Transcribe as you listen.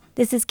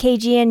This is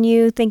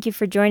KGNU. Thank you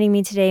for joining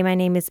me today. My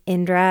name is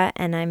Indra,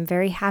 and I'm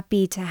very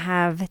happy to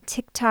have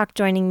Tiq Tok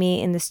joining me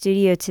in the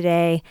studio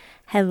today.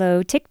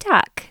 Hello, Tiq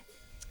Tok.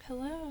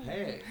 Hello.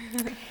 Hey.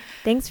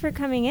 Thanks for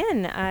coming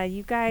in.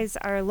 You guys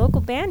are a local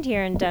band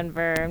here in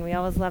Denver, and we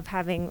always love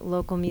having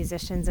local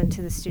musicians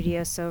into the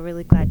studio, so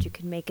really glad you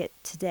could make it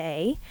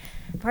today.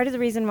 Part of the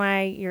reason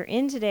why you're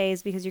in today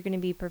is because you're going to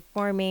be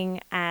performing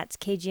at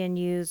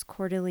KGNU's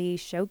quarterly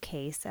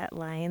showcase at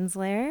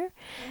Lair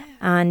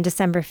on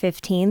December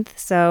 15th.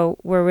 So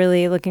we're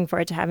really looking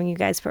forward to having you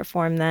guys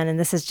perform then, and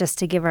this is just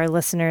to give our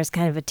listeners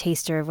kind of a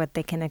taster of what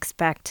they can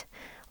expect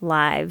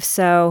live.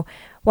 So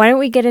why don't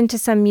we get into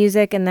some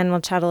music and then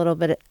we'll chat a little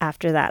bit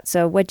after that.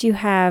 So what do you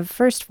have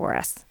first for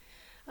us?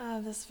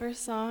 This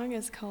first song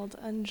is called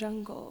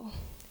Unjungle.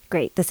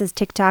 Great. This is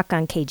Tiq Tok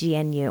on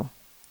KGNU.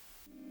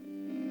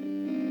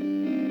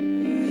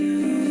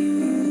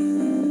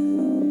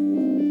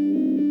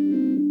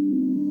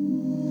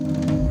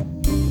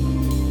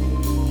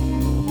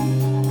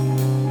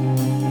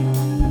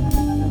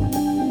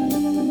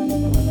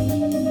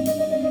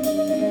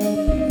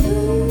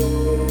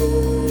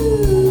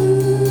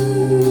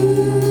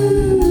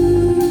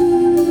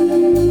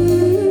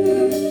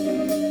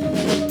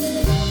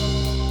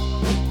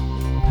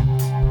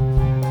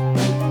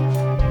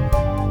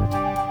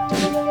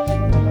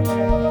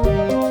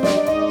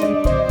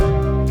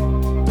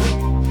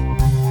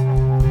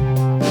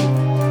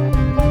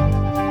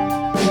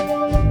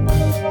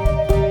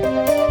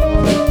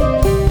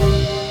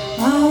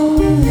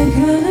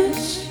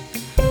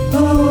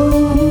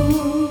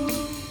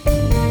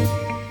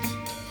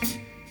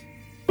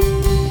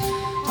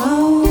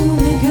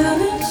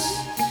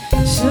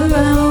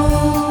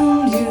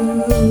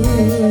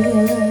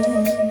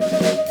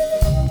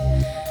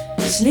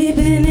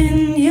 Sleeping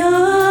in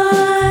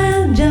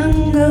your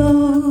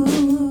jungle,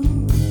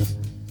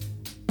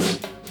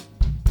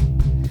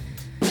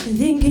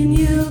 thinking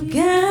you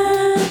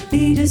can't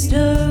be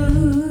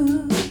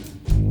disturbed.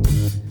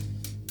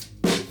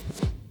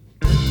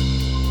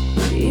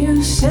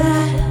 You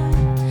sat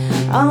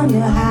on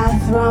your high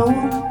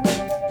throne,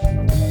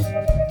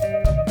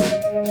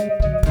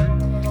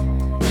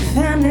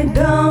 family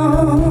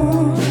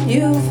gone,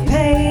 you've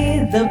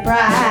paid the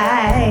price.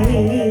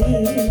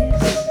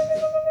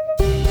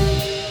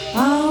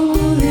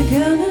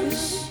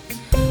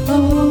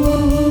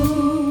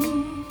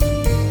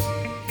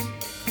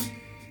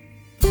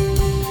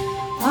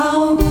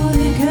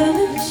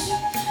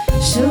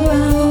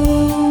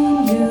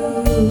 Surround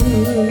you,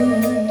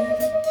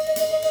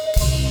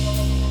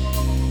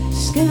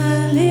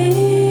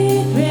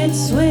 scarlet red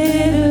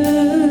sweater,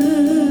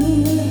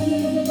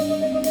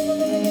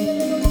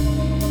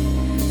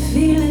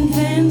 feeling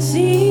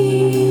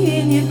fancy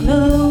in your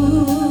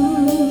clothes.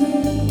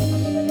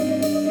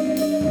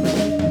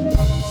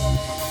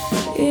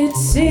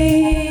 It's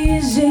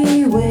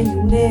easy when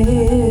you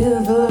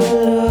never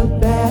look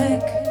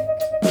back.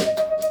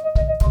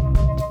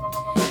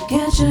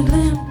 Catch a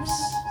glimpse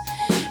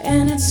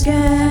and it's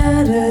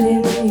scattered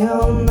in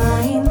your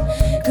mind.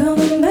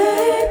 Coming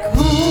back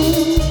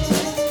home,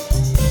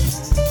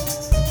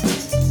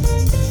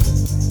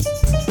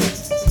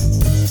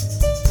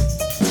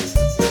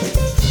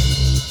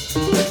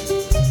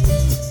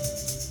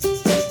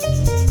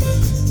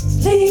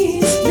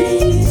 please,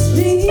 please,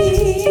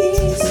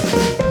 please,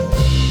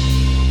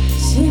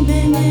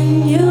 sleeping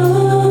in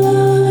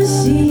your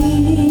seat,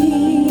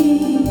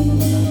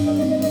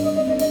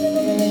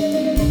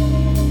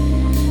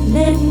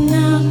 letting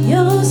out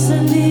your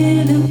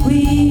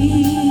soliloquy.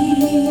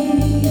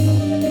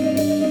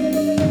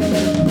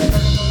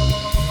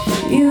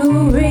 You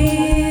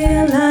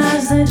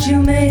realize that you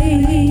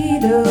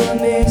made a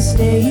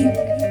mistake.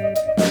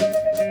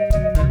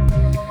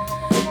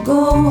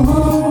 Go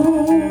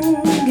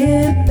home,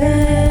 get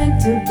back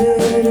to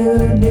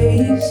better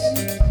days.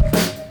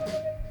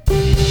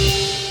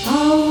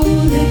 All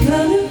the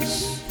colors,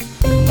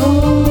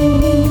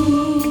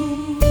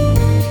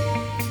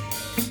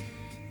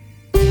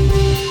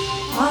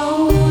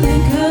 all the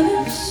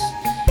colors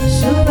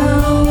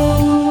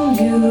surround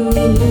you.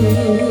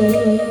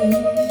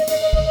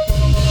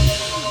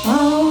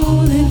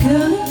 All the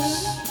colors,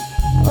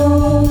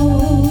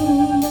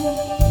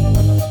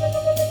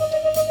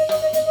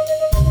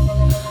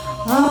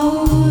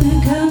 all the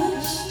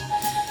colors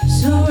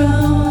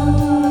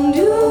surround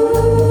you.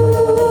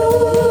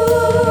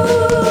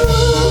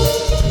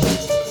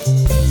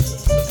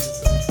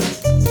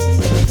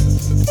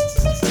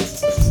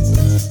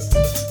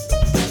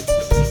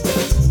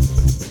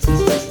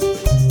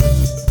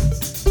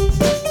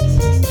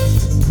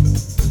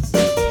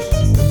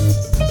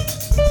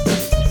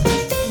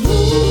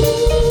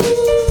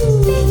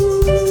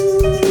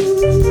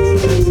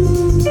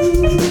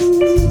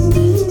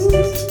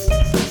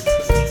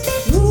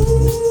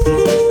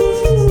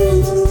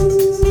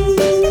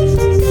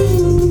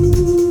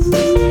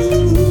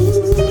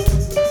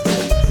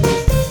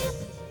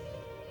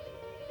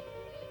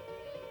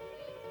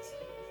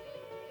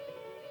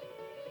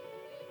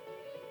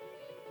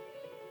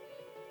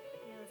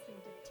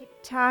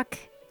 Tok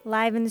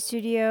live in the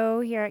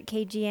studio here at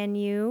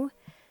KGNU.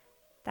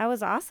 That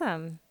was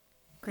awesome.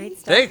 Great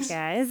stuff, Thanks.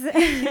 guys.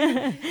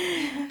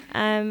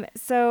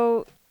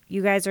 So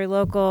you guys are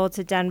local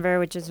to Denver,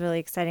 which is really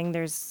exciting.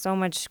 There's so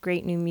much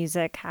great new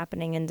music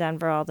happening in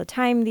Denver all the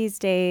time these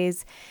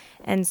days.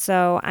 And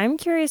so I'm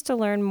curious to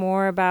learn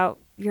more about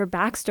your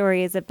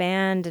backstory as a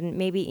band and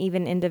maybe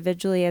even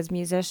individually as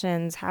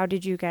musicians. How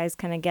did you guys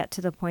kind of get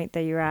to the point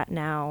that you're at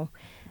now?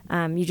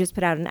 You just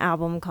put out an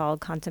album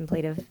called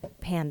Contemplative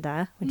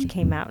Panda, which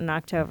came out in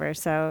October.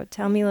 So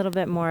tell me a little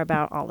bit more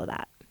about all of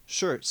that.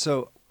 Sure.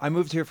 So I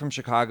moved here from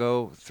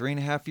Chicago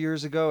 3.5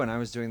 years ago, and I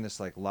was doing this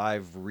like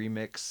live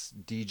remix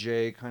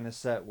DJ kind of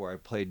set where I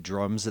played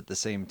drums at the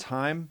same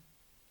time.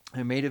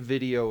 I made a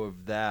video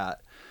of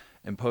that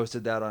and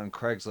posted that on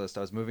Craigslist.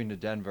 I was moving to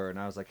Denver, and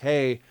I was like,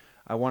 hey,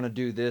 I want to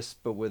do this,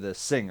 but with a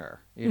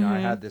singer. You know, I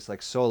had this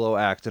like solo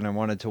act, and I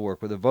wanted to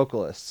work with a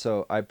vocalist.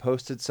 So I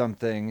posted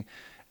something,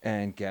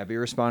 and Gabby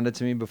responded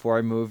to me before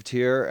I moved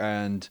here,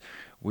 and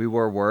we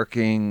were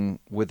working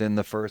within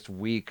the first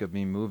week of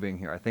me moving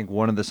here. I think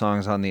one of the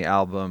songs on the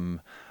album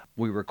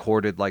we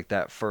recorded like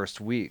that first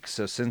week.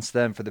 So since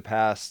then, for the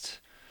past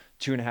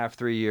 2.5,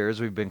 3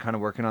 years, we've been kind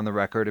of working on the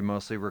record and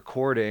mostly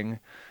recording.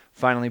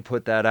 Finally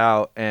put that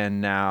out,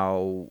 and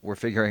now we're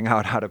figuring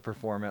out how to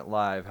perform it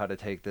live, how to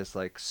take this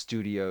like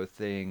studio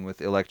thing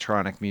with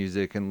electronic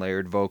music and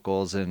layered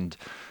vocals and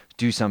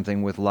do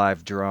something with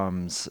live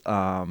drums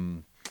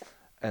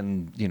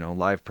and, you know,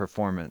 live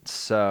performance.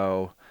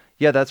 So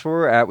yeah, that's where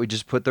we're at. We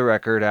just put the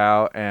record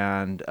out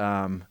and,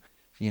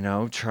 you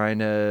know, trying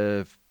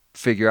to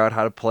figure out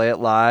how to play it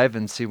live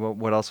and see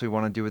what else we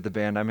want to do with the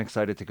band. I'm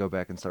excited to go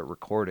back and start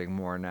recording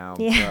more now.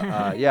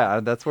 Yeah. But, yeah,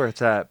 that's where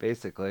it's at,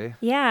 basically.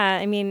 Yeah,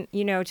 I mean,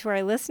 you know, to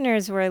our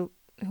listeners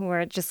who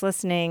are just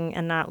listening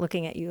and not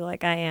looking at you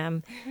like I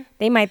am,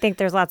 they might think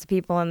there's lots of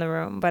people in the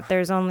room, but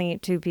there's only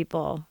 2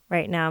 people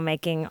right now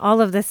making all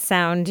of this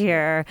sound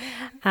here,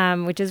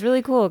 which is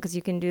really cool because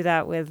you can do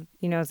that with,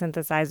 you know,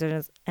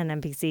 synthesizers and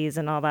MPCs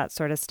and all that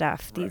sort of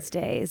stuff these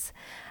days.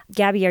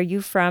 Gabby, are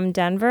you from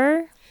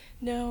Denver?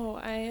 No,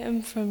 I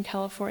am from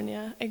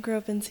California. I grew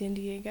up in San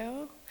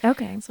Diego.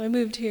 Okay. So I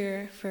moved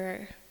here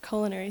for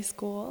culinary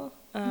school,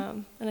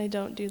 and I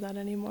don't do that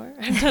anymore.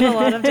 I've done a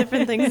lot of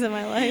different things in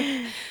my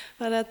life.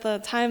 But at the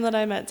time that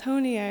I met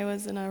Tony, I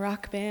was in a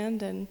rock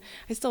band, and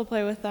I still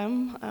play with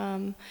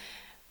them.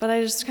 But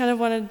I just kind of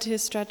wanted to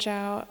stretch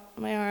out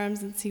my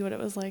arms and see what it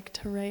was like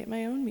to write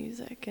my own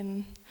music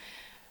and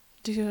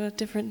do a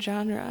different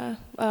genre,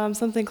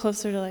 something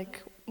closer to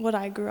like what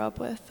I grew up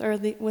with, or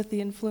with the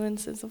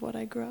influences of what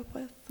I grew up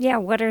with. Yeah,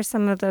 what are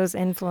some of those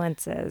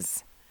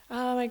influences?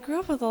 I grew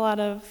up with a lot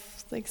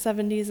of like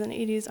 70s and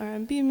 80s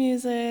R&B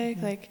music,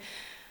 like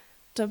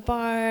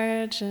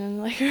DeBarge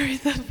and like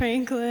Aretha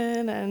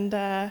Franklin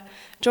and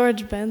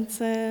George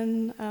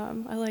Benson.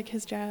 I like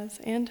his jazz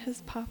and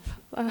his pop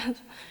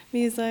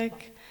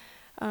music.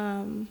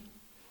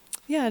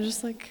 Yeah,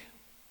 just like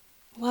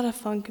a lot of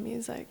funk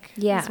music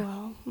as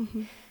well.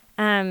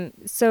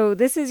 So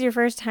this is your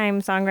first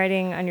time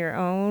songwriting on your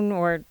own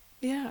or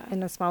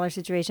in a smaller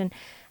situation.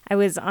 I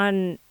was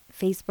on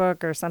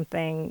Facebook or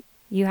something.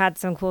 You had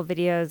some cool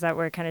videos that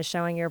were kind of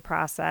showing your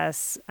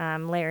process,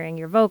 layering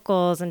your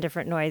vocals and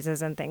different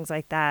noises and things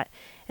like that.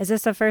 Is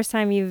this the first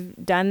time you've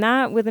done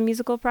that with a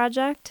musical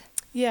project?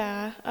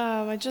 Yeah,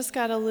 I just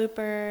got a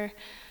looper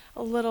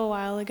a little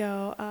while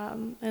ago,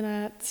 and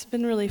it's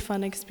been really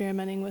fun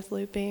experimenting with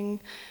looping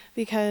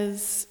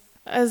because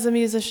as a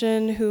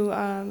musician who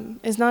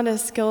is not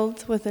as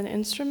skilled with an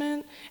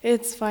instrument,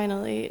 it's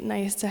finally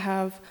nice to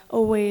have a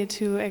way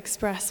to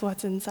express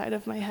what's inside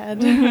of my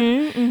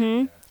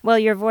head. Well,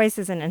 your voice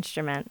is an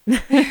instrument.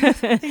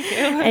 Thank you.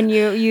 And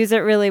you use it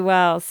really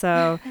well.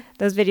 So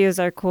those videos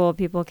are cool.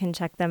 People can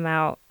check them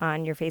out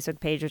on your Facebook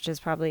page, which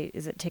is probably,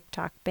 is it Tiq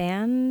Tok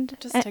Band?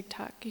 Just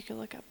TikTok, you can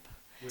look up.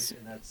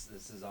 And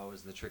this is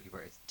always the tricky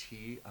part. It's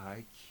Tiq.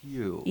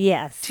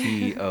 Yes.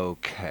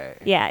 Tok.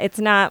 Yeah, it's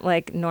not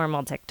like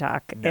normal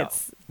TikTok. No,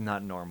 it's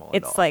not normal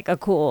at all. It's like a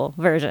cool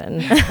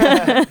version. Which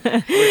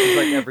is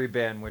like every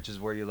band, which is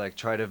where you like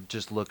try to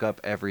just look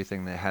up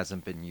everything that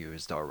hasn't been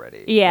used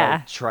already. Yeah.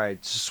 Like, try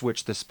to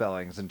switch the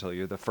spellings until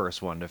you're the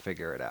first one to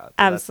figure it out. So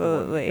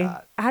Absolutely.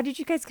 How did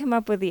you guys come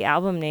up with the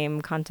album name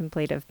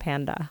Contemplative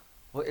Panda?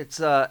 Well, it's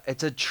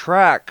a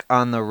track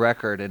on the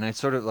record, and I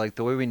sort of like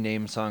the way we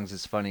name songs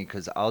is funny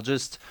because I'll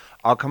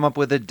come up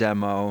with a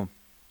demo,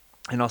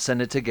 and I'll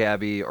send it to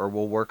Gabby, or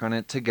we'll work on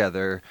it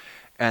together,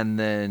 and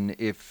then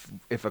if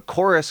a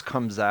chorus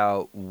comes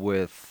out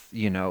with,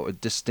 you know,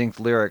 distinct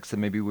lyrics, then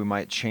maybe we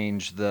might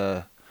change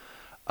the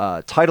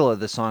title of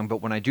the song.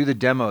 But when I do the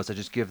demos, I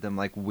just give them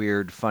like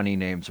weird, funny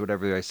names,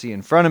 whatever I see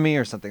in front of me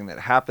or something that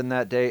happened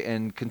that day.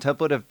 And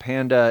Contemplative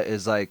Panda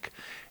is like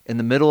in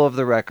the middle of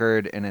the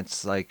record, and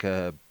it's like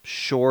a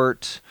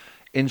short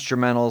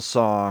instrumental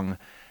song.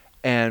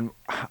 And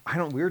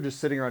we were just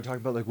sitting around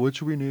talking about like, what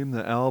should we name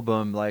the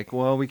album? Like,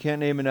 well, we can't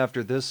name it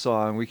after this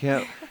song. We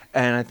can't.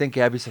 And I think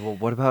Gabby said, well,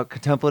 what about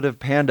Contemplative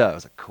Panda? I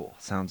was like, cool,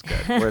 sounds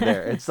good. We're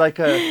there. It's like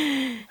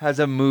has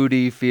a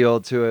moody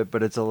feel to it,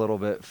 but it's a little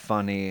bit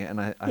funny,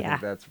 and I Yeah.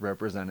 think that's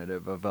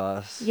representative of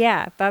us.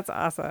 Yeah, that's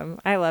awesome.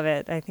 I love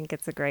it. I think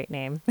it's a great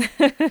name.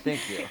 Thank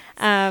you.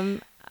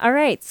 All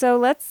right, so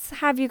let's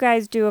have you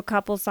guys do a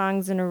couple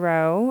songs in a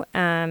row,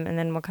 and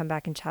then we'll come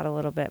back and chat a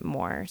little bit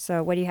more.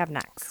 So what do you have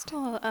next?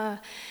 Cool.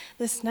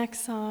 This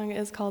next song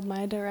is called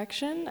My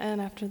Direction,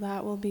 and after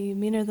that will be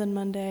Meaner Than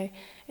Monday,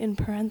 in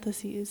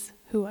parentheses,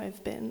 Who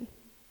I've Been.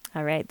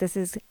 All right, this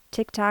is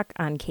Tiq Tok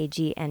on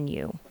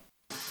KGNU.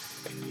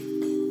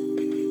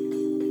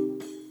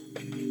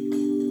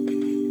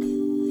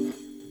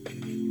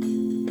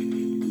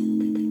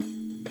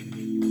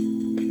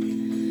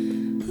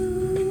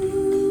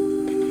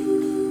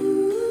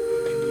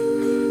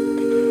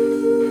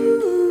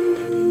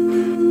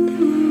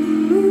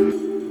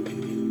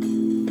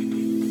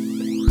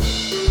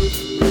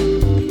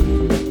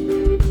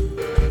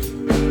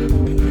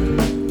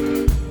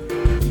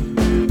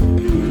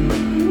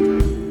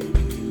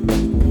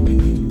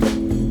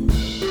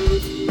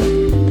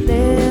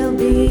 There'll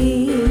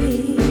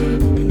be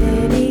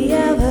many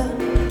other,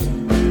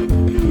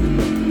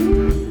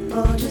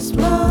 or just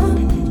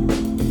one.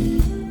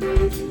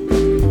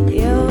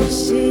 You'll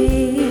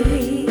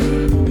see,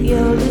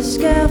 you'll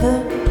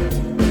discover,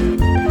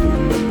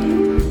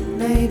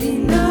 maybe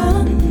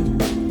none.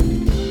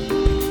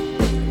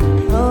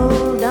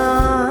 Hold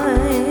on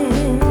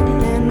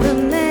and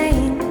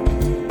remain,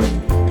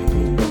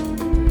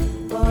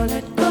 or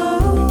let go.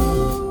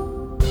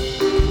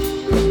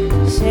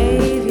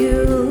 Save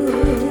you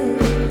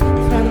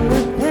from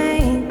the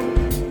pain.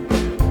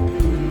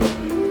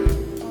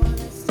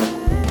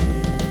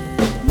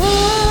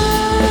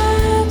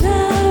 My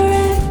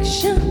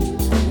direction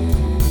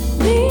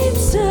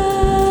meets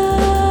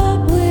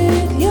up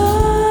with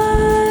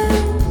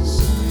yours.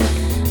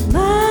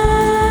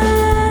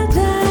 My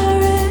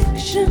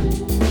direction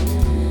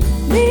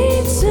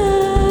meets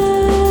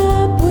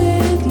up with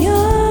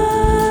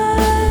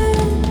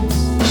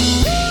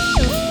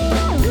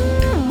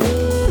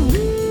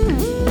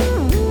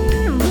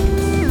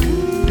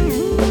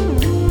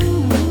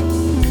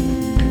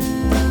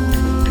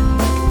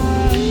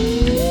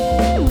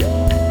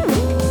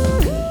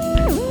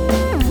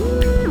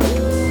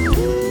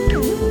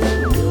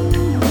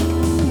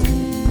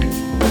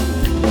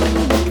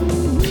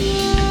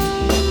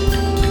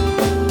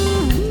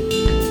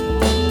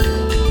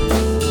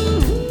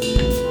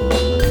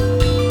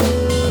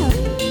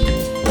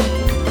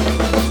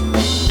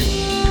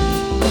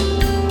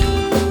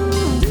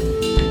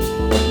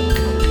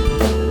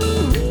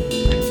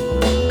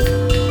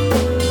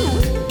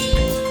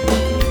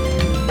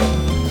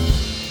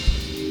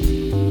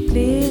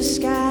clear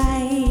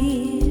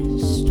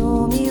skies,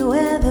 stormy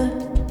weather,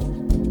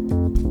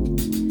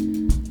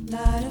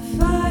 light a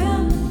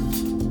fire.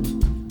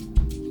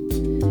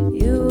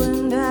 You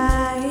and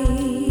I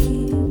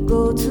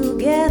go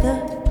together,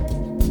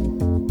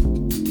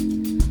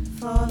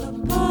 fall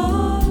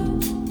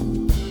apart.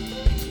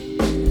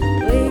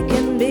 We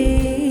can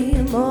be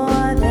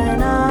more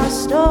than our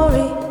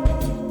story.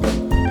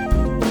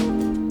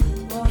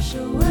 Wash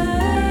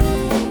away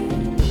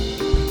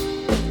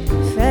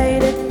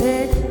faded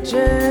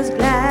pictures,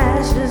 glass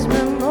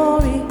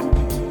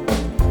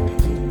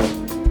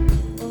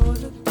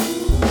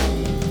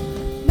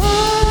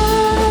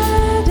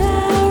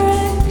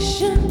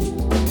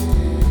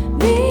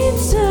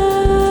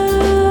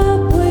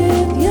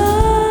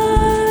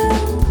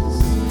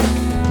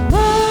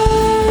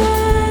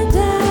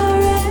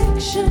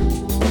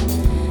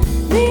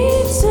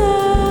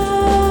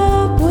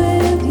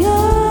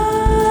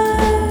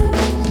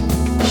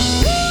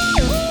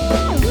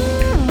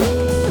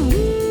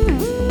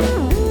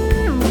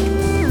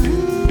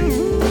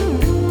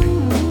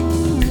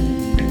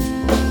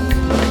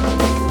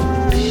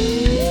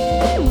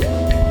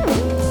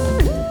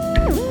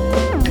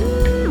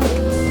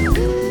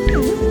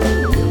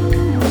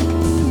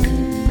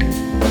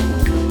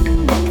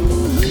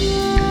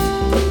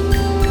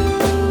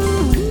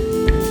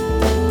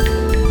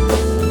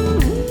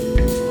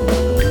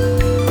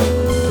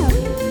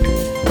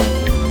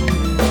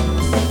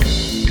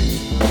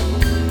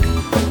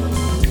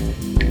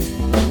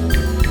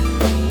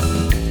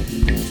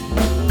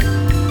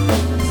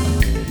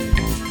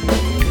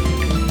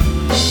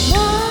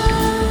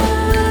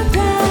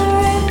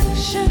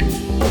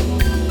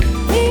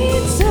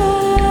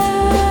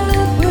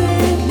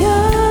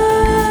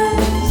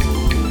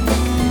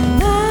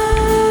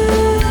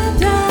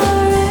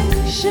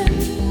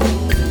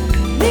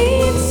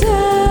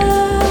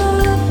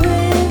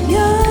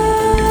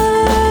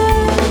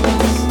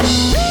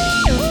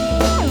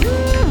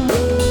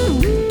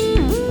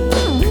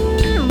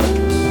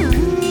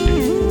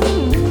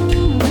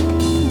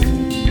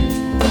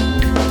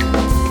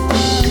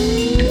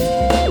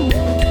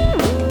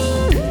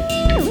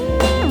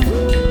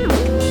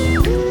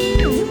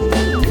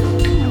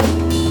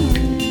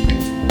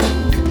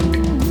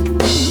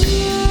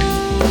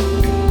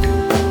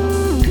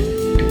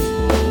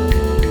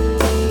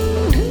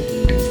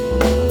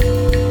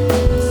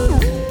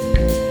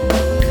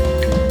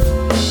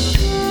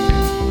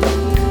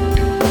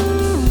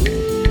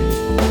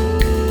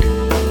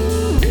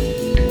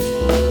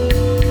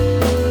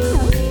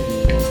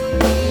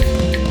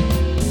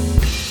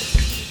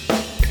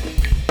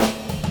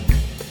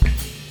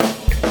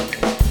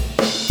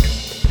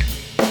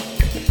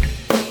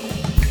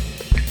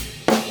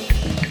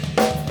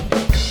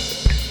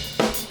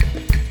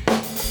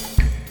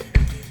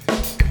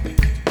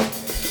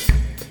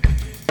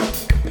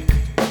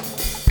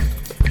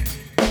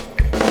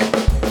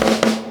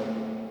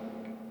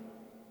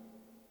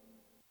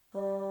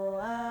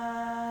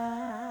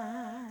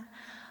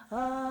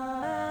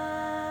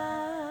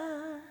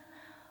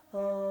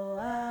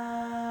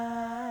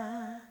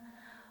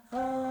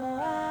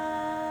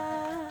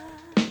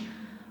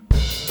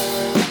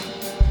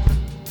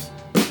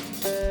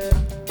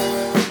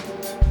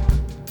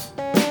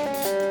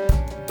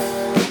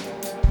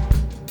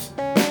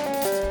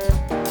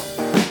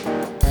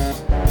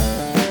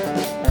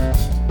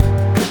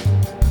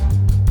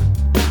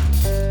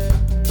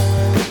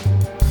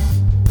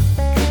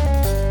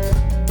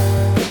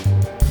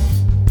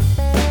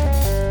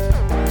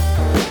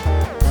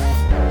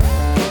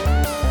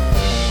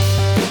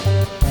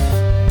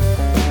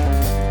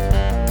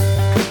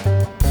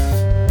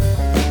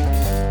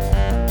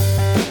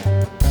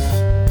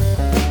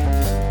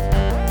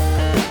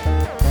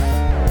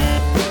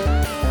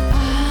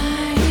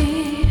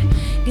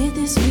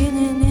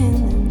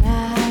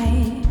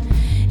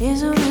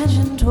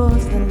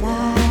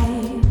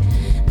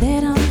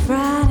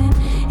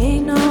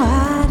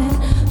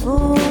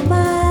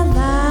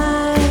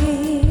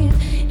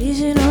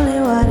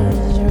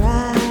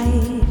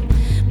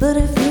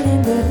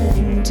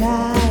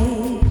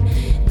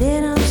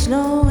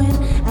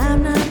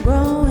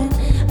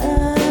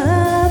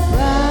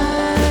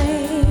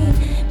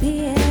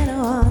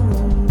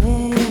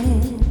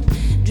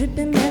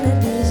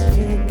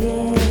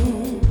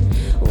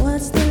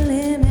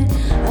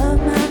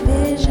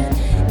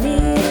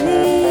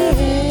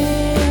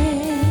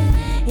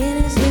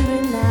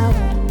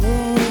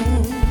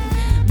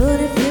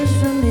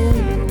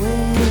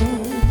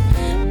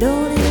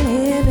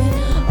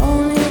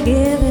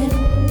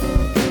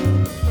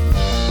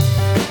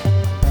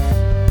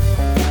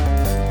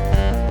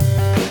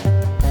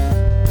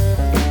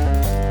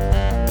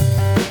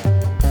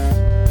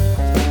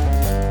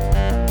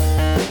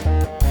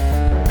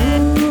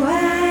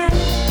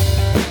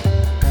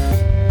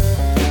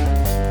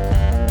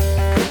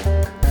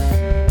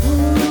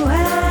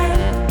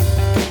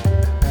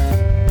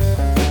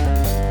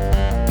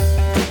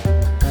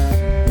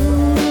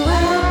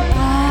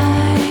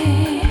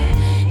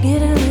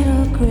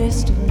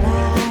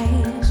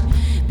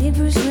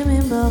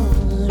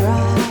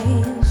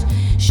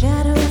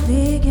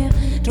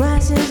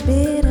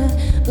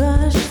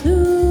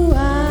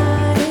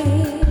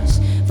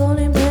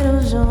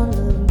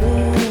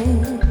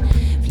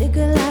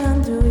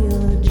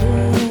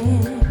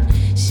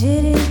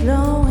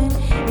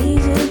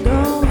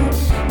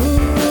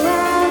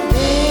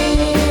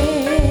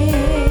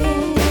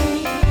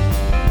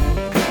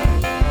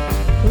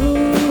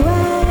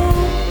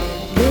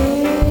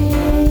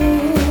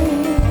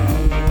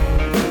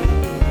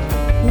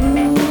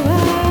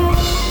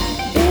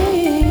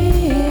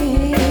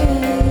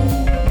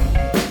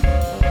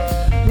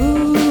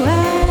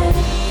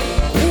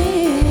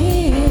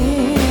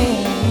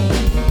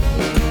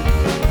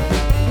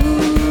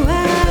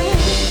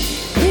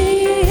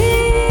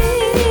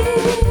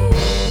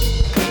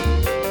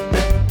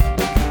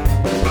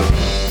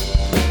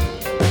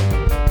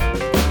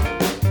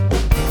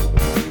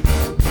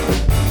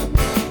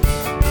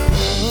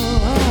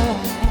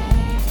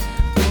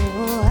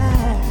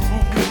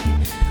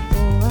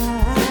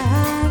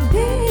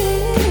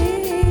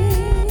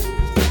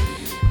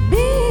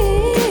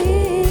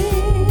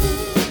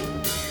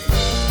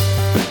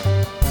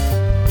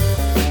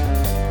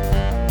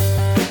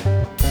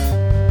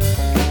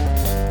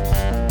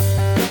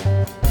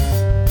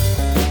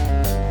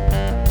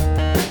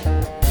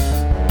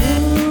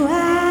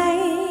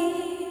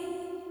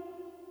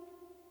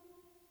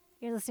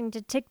listening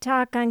to Tiq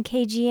Tok on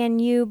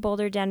KGNU,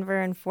 Boulder,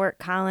 Denver, and Fort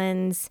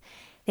Collins.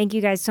 Thank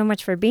you guys so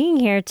much for being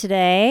here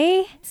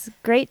today. It's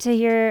great to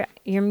hear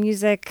your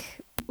music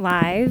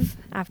live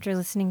after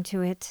listening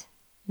to it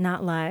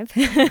not live.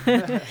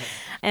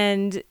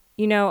 And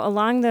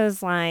along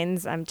those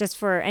lines, just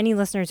for any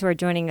listeners who are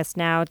joining us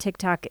now, Tiq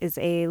Tok is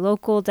a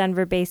local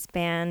Denver-based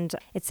band.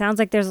 It sounds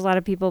like there's a lot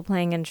of people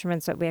playing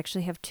instruments, but we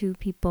actually have 2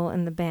 people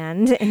in the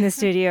band in the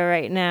studio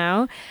right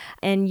now.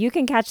 And you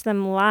can catch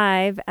them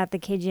live at the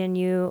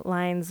KGNU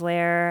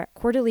Lair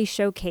quarterly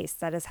showcase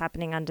that is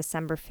happening on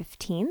December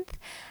 15th.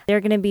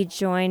 They're going to be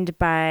joined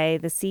by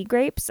the Sea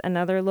Grapes,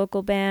 another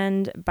local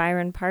band,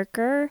 Byron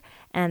Parker,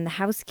 and the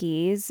House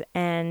Keys,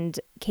 and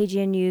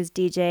KGNU's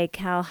DJ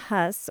Cal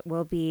Huss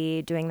will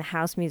be doing the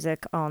house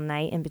music all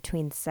night in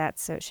between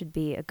sets, so it should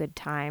be a good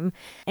time.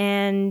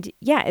 And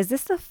yeah, is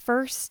this the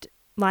first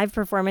live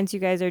performance you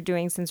guys are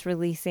doing since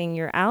releasing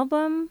your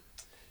album?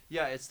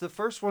 Yeah, it's the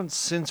first one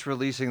since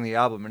releasing the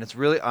album, and it's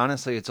really,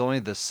 honestly, it's only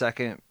the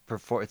second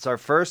it's our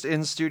first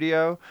in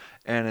studio,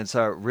 and it's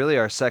really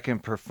our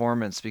second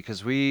performance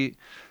because we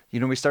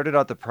started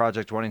out the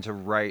project wanting to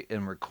write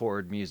and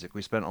record music.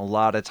 We spent a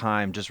lot of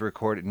time just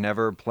recording,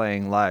 never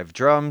playing live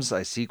drums.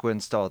 I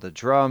sequenced all the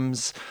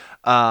drums.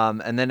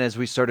 And then as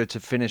we started to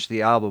finish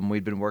the album,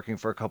 we'd been working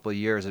for a couple of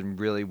years and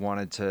really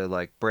wanted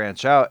to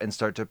branch out and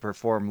start to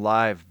perform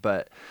live.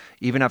 But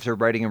even after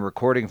writing and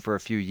recording for a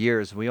few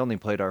years, we only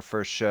played our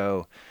first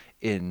show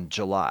in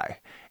July.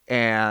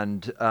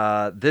 And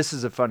this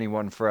is a funny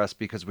one for us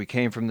because we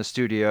came from the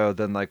studio,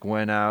 then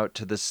went out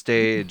to the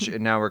stage,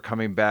 and now we're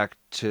coming back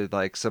to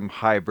some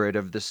hybrid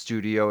of the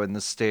studio and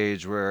the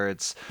stage where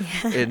it's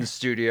in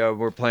studio,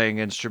 we're playing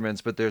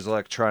instruments, but there's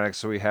electronics.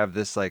 So we have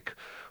this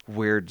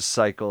weird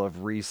cycle of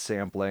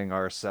resampling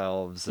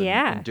ourselves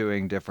and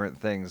doing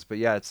different things. But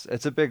yeah,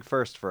 it's a big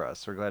first for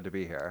us. We're glad to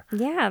be here.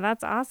 Yeah,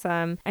 that's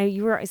awesome. And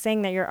you were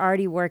saying that you're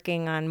already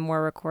working on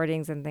more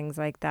recordings and things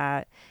like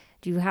that.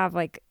 Do you have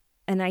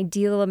an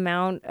ideal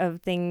amount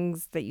of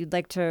things that you'd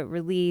like to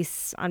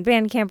release on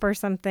Bandcamp or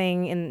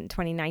something in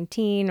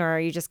 2019, or are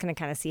you just going to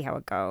kind of see how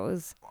it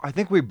goes? I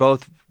think we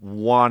both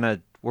we're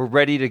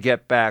ready to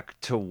get back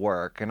to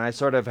work, and I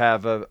sort of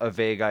have a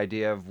vague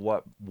idea of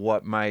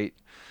what might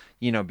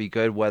be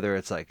good, whether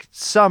it's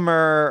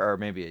summer or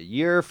maybe a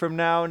year from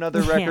now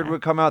another record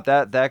would come out.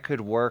 That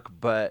could work,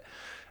 but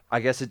I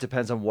guess it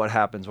depends on what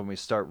happens when we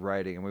start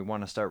writing, and we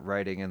want to start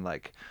writing in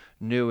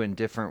new and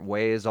different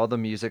ways. All the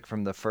music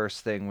from the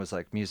first thing was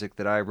music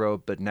that I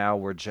wrote, but now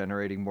we're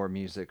generating more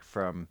music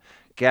from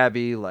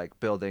Gabby,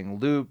 building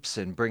loops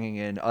and bringing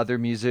in other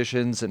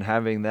musicians and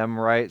having them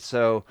write.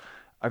 So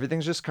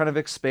everything's just kind of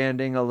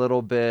expanding a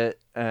little bit,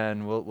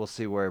 and we'll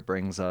see where it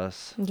brings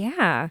us.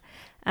 Yeah.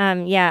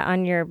 On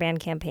your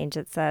Bandcamp page,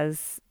 it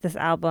says this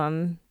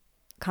album,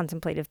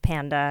 Contemplative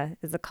Panda,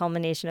 is a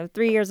culmination of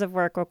 3 years of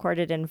work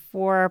recorded in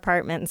 4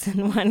 apartments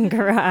and 1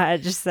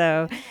 garage.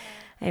 So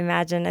I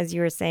imagine, as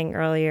you were saying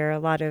earlier, a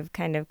lot of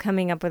kind of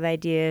coming up with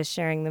ideas,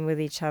 sharing them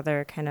with each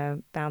other, kind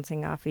of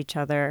bouncing off each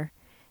other.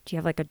 Do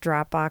you have a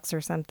Dropbox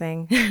or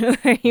something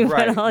where you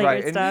put all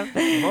your stuff?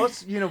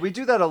 Most, we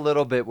do that a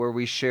little bit where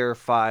we share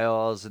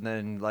files, and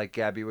then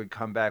Gabby would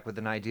come back with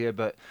an idea,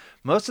 but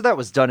most of that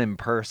was done in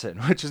person,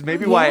 which is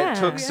maybe why it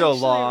took so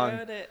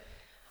long.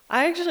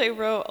 I actually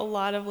wrote a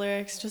lot of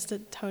lyrics just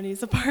at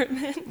Tony's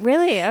apartment.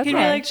 Really? Okay.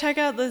 He'd be check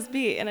out this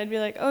beat. And I'd be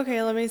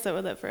okay, let me sit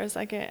with it for a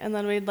second. And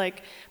then we'd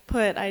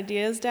put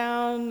ideas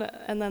down.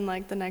 And then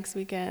the next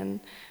weekend,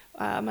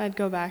 I'd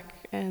go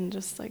back and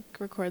just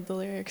record the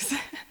lyrics.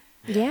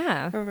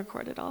 Yeah. Or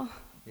record it all.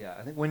 Yeah,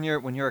 I think when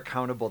you're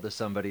accountable to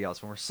somebody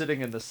else, when we're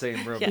sitting in the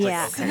same room,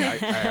 Yes. it's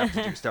okay, I have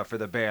to do stuff for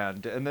the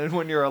band. And then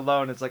when you're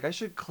alone, it's I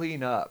should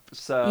clean up.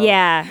 So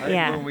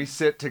when we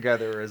sit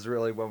together is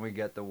really when we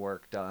get the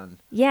work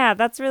done. Yeah,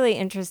 that's really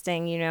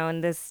interesting,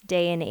 in this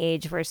day and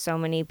age where so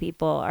many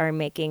people are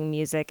making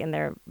music in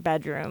their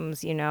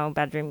bedrooms,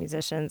 bedroom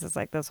musicians. It's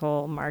this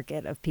whole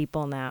market of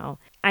people now.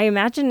 I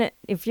imagine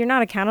if you're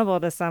not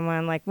accountable to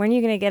someone, when are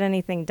you going to get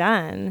anything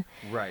done?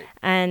 Right.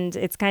 And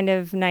it's kind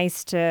of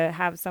nice to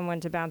have someone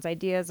to bounce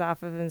ideas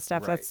off of and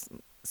stuff. Right.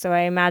 So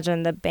I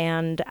imagine the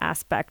band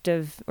aspect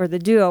or the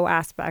duo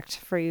aspect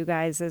for you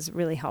guys is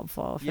really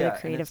helpful for the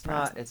creative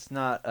process. It's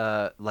not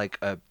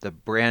the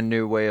brand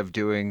new way of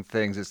doing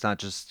things. It's not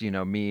just,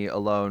 me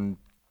alone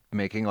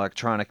making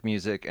electronic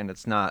music, and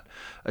it's not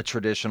a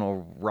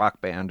traditional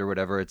rock band or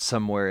whatever. It's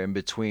somewhere in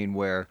between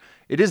where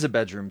it is a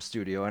bedroom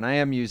studio, and I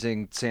am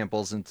using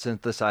samples and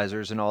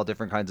synthesizers and all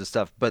different kinds of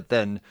stuff, but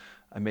then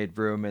I made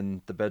room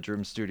in the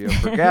bedroom studio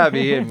for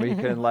Gabby, and we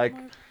can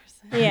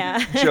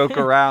joke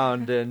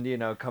around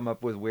and come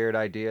up with weird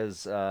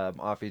ideas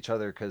off each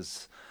other,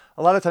 because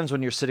a lot of times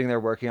when you're sitting there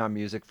working on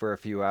music for a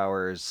few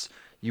hours,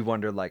 you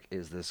wonder, like,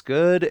 is this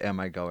good? Am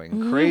I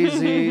going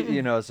crazy?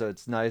 You know, so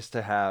it's nice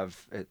to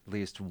have at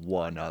least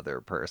one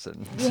other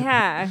person.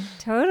 Yeah,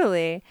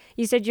 totally.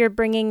 You said you're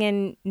bringing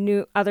in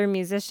new other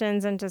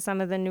musicians into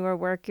some of the newer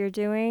work you're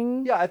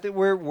doing. Yeah, I think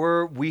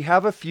we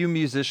have a few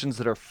musicians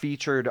that are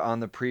featured on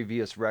the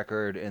previous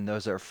record, and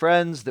those are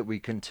friends that we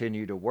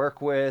continue to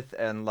work with,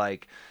 and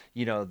like,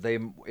 you know,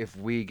 if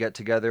we get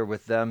together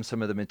with them,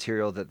 some of the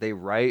material that they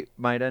write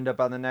might end up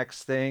on the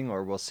next thing,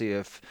 or we'll see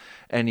if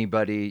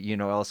anybody, you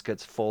know, else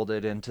gets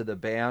folded into the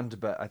band.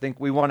 But I think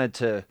we wanted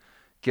to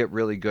get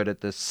really good at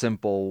this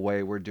simple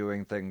way we're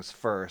doing things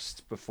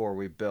first before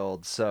we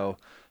build. So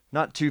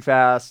not too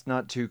fast,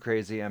 not too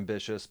crazy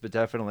ambitious, but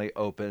definitely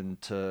open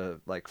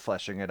to like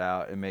fleshing it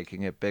out and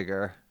making it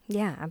bigger.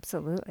 Yeah,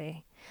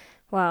 absolutely.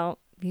 Well,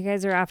 you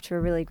guys are off to a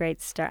really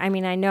great start. I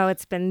mean, I know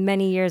it's been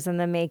many years in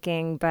the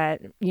making,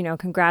 but, you know,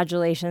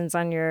 congratulations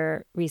on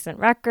your recent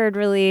record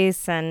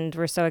release. And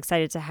we're so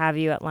excited to have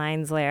you at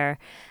Lair.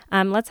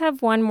 Let's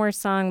have one more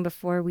song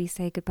before we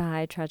say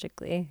goodbye,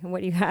 tragically.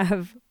 What do you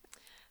have?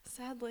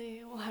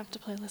 Sadly, we'll have to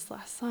play this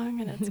last song,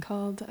 and it's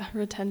called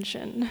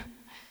Retention.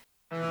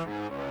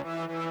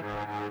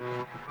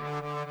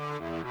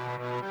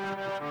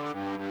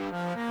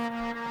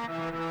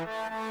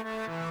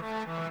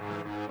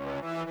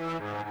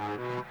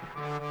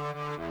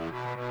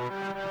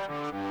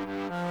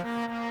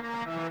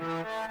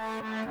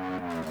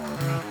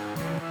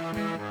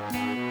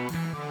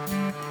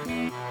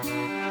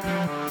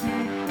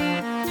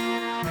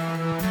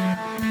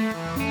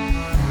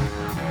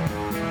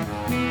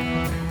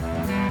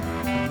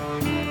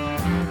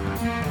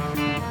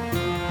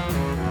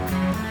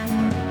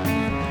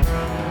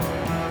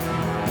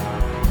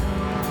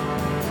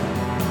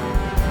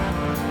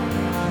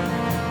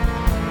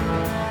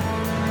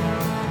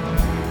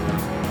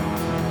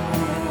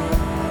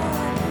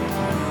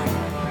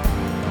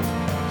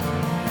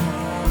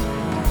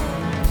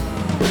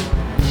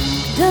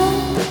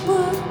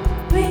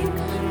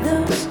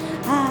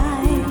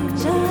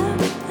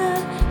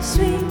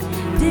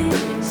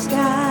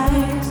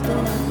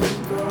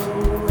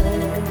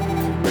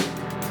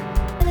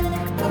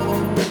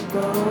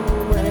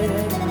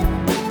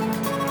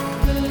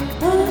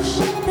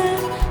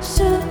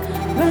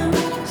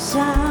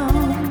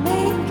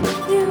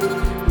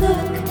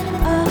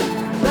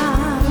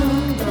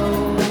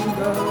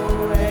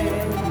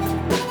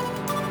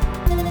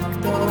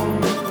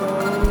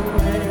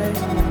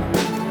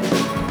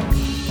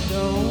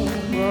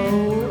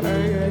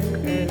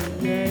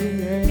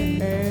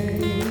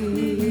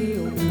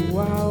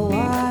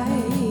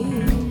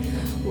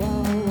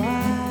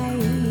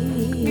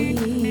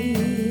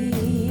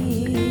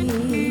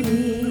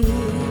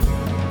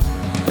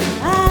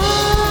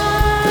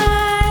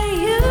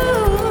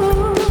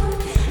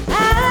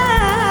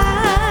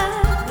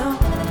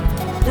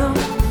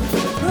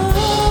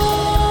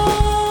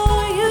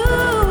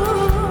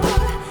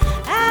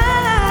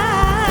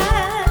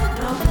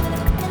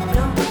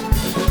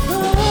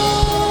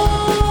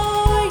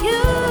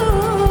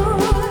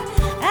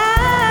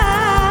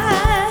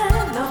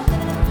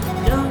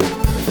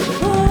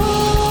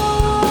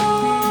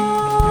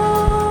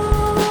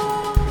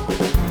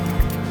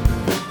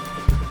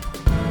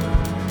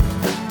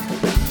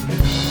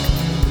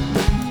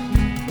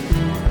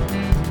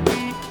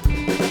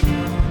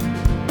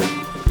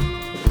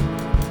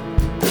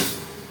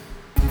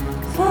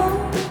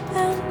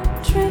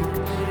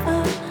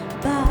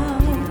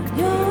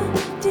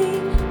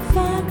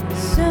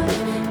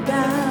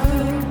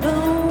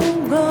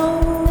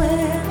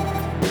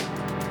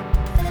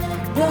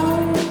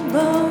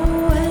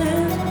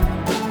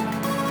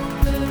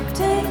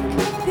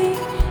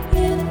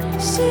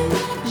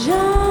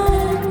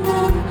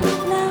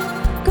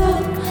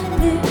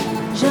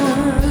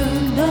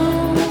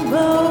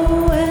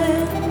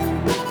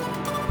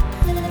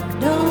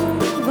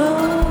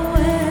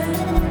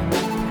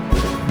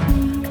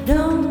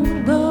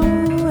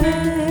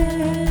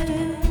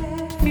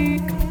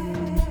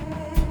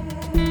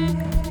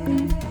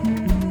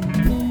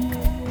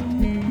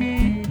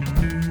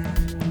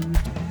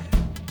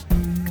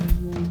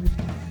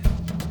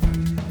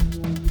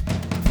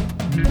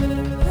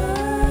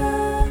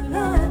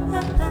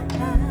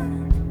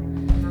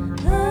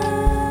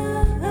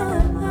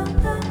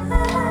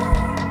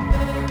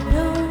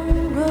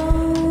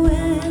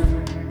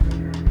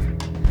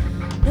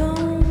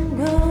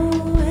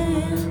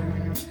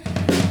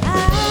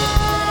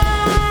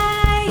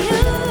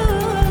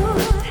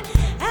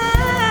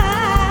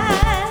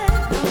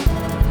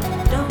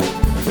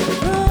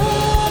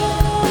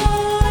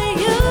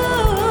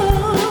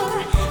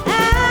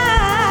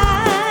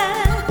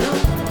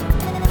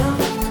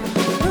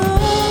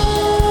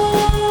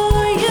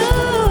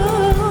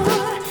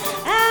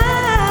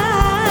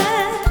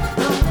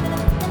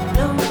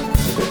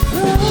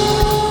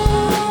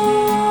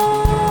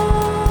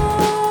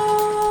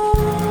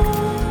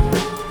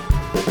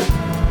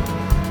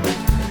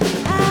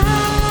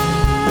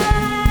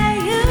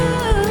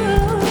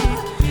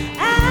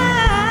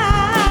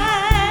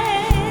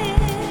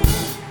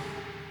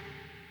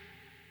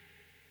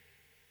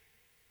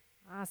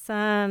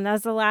 Awesome. That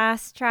was the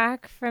last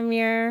track from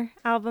your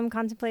album,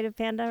 Contemplative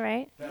Panda,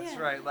 right? That's Yeah.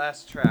 right,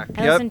 last track.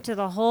 I listened to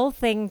the whole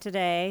thing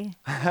today,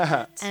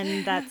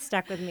 and that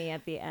stuck with me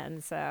at the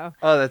end. So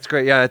Oh, that's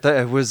great. Yeah, I thought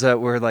it was,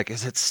 we're like,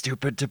 is it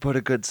stupid to put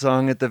a good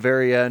song at the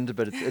very end?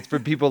 But it's for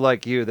people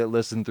like you that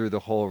listen through the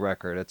whole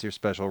record. It's your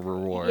special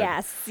reward.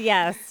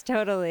 yes,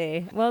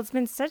 totally. Well, it's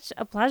been such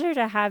a pleasure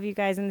to have you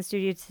guys in the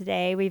studio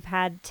today. We've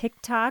had Tiq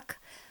Tok,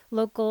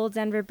 local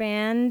Denver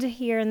band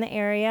here in the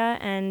area,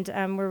 and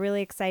we're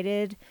really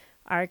excited.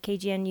 Our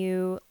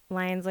KGNU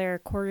Lair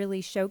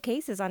quarterly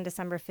showcase is on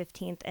December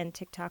 15th, and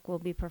Tiq Tok will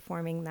be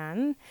performing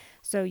then.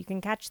 So you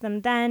can catch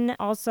them then.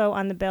 Also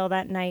on the bill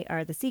that night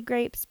are the Sea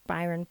Grapes,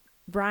 Brian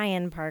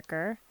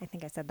Parker. I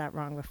think I said that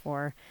wrong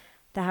before.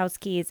 The House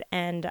Keys,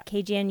 and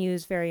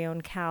KGNU's very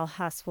own Cal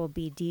Huss will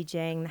be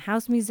DJing the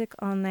house music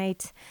all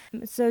night.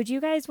 So do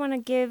you guys want to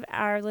give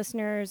our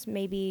listeners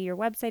maybe your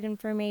website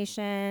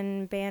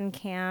information,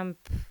 Bandcamp,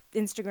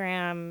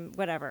 Instagram,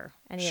 whatever?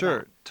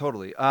 Sure,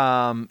 totally.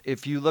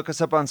 If you look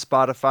us up on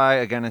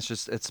Spotify, again, it's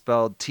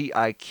spelled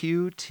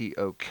TIQ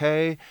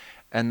TOK.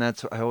 And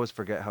that's, I always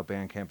forget how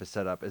Bandcamp is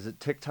set up. Is it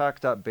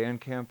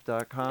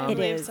tiqtok.bandcamp.com? It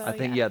is. So, I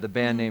think, yeah, the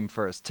band name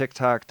first,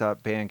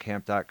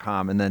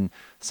 tiqtok.bandcamp.com. And then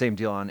same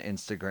deal on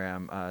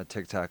Instagram.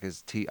 TikTok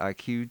is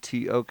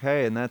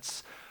TIQTOK. And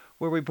that's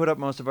where we put up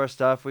most of our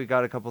stuff. We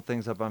got a couple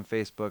things up on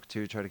Facebook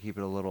too, try to keep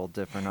it a little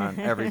different on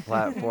every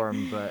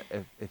platform. But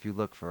if you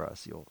look for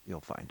us,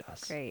 you'll find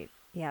us. Great.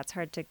 Yeah, it's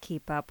hard to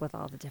keep up with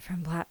all the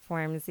different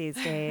platforms these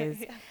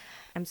days. Yeah.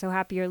 I'm so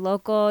happy you're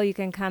local. You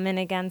can come in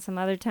again some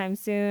other time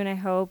soon, I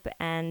hope.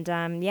 And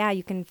yeah,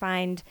 you can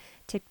find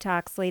Tiq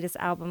Tok's latest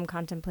album,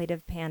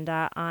 Contemplative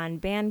Panda, on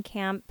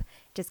Bandcamp.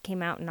 Just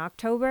came out in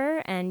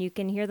October, and you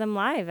can hear them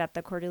live at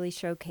the quarterly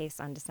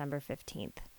showcase on December 15th.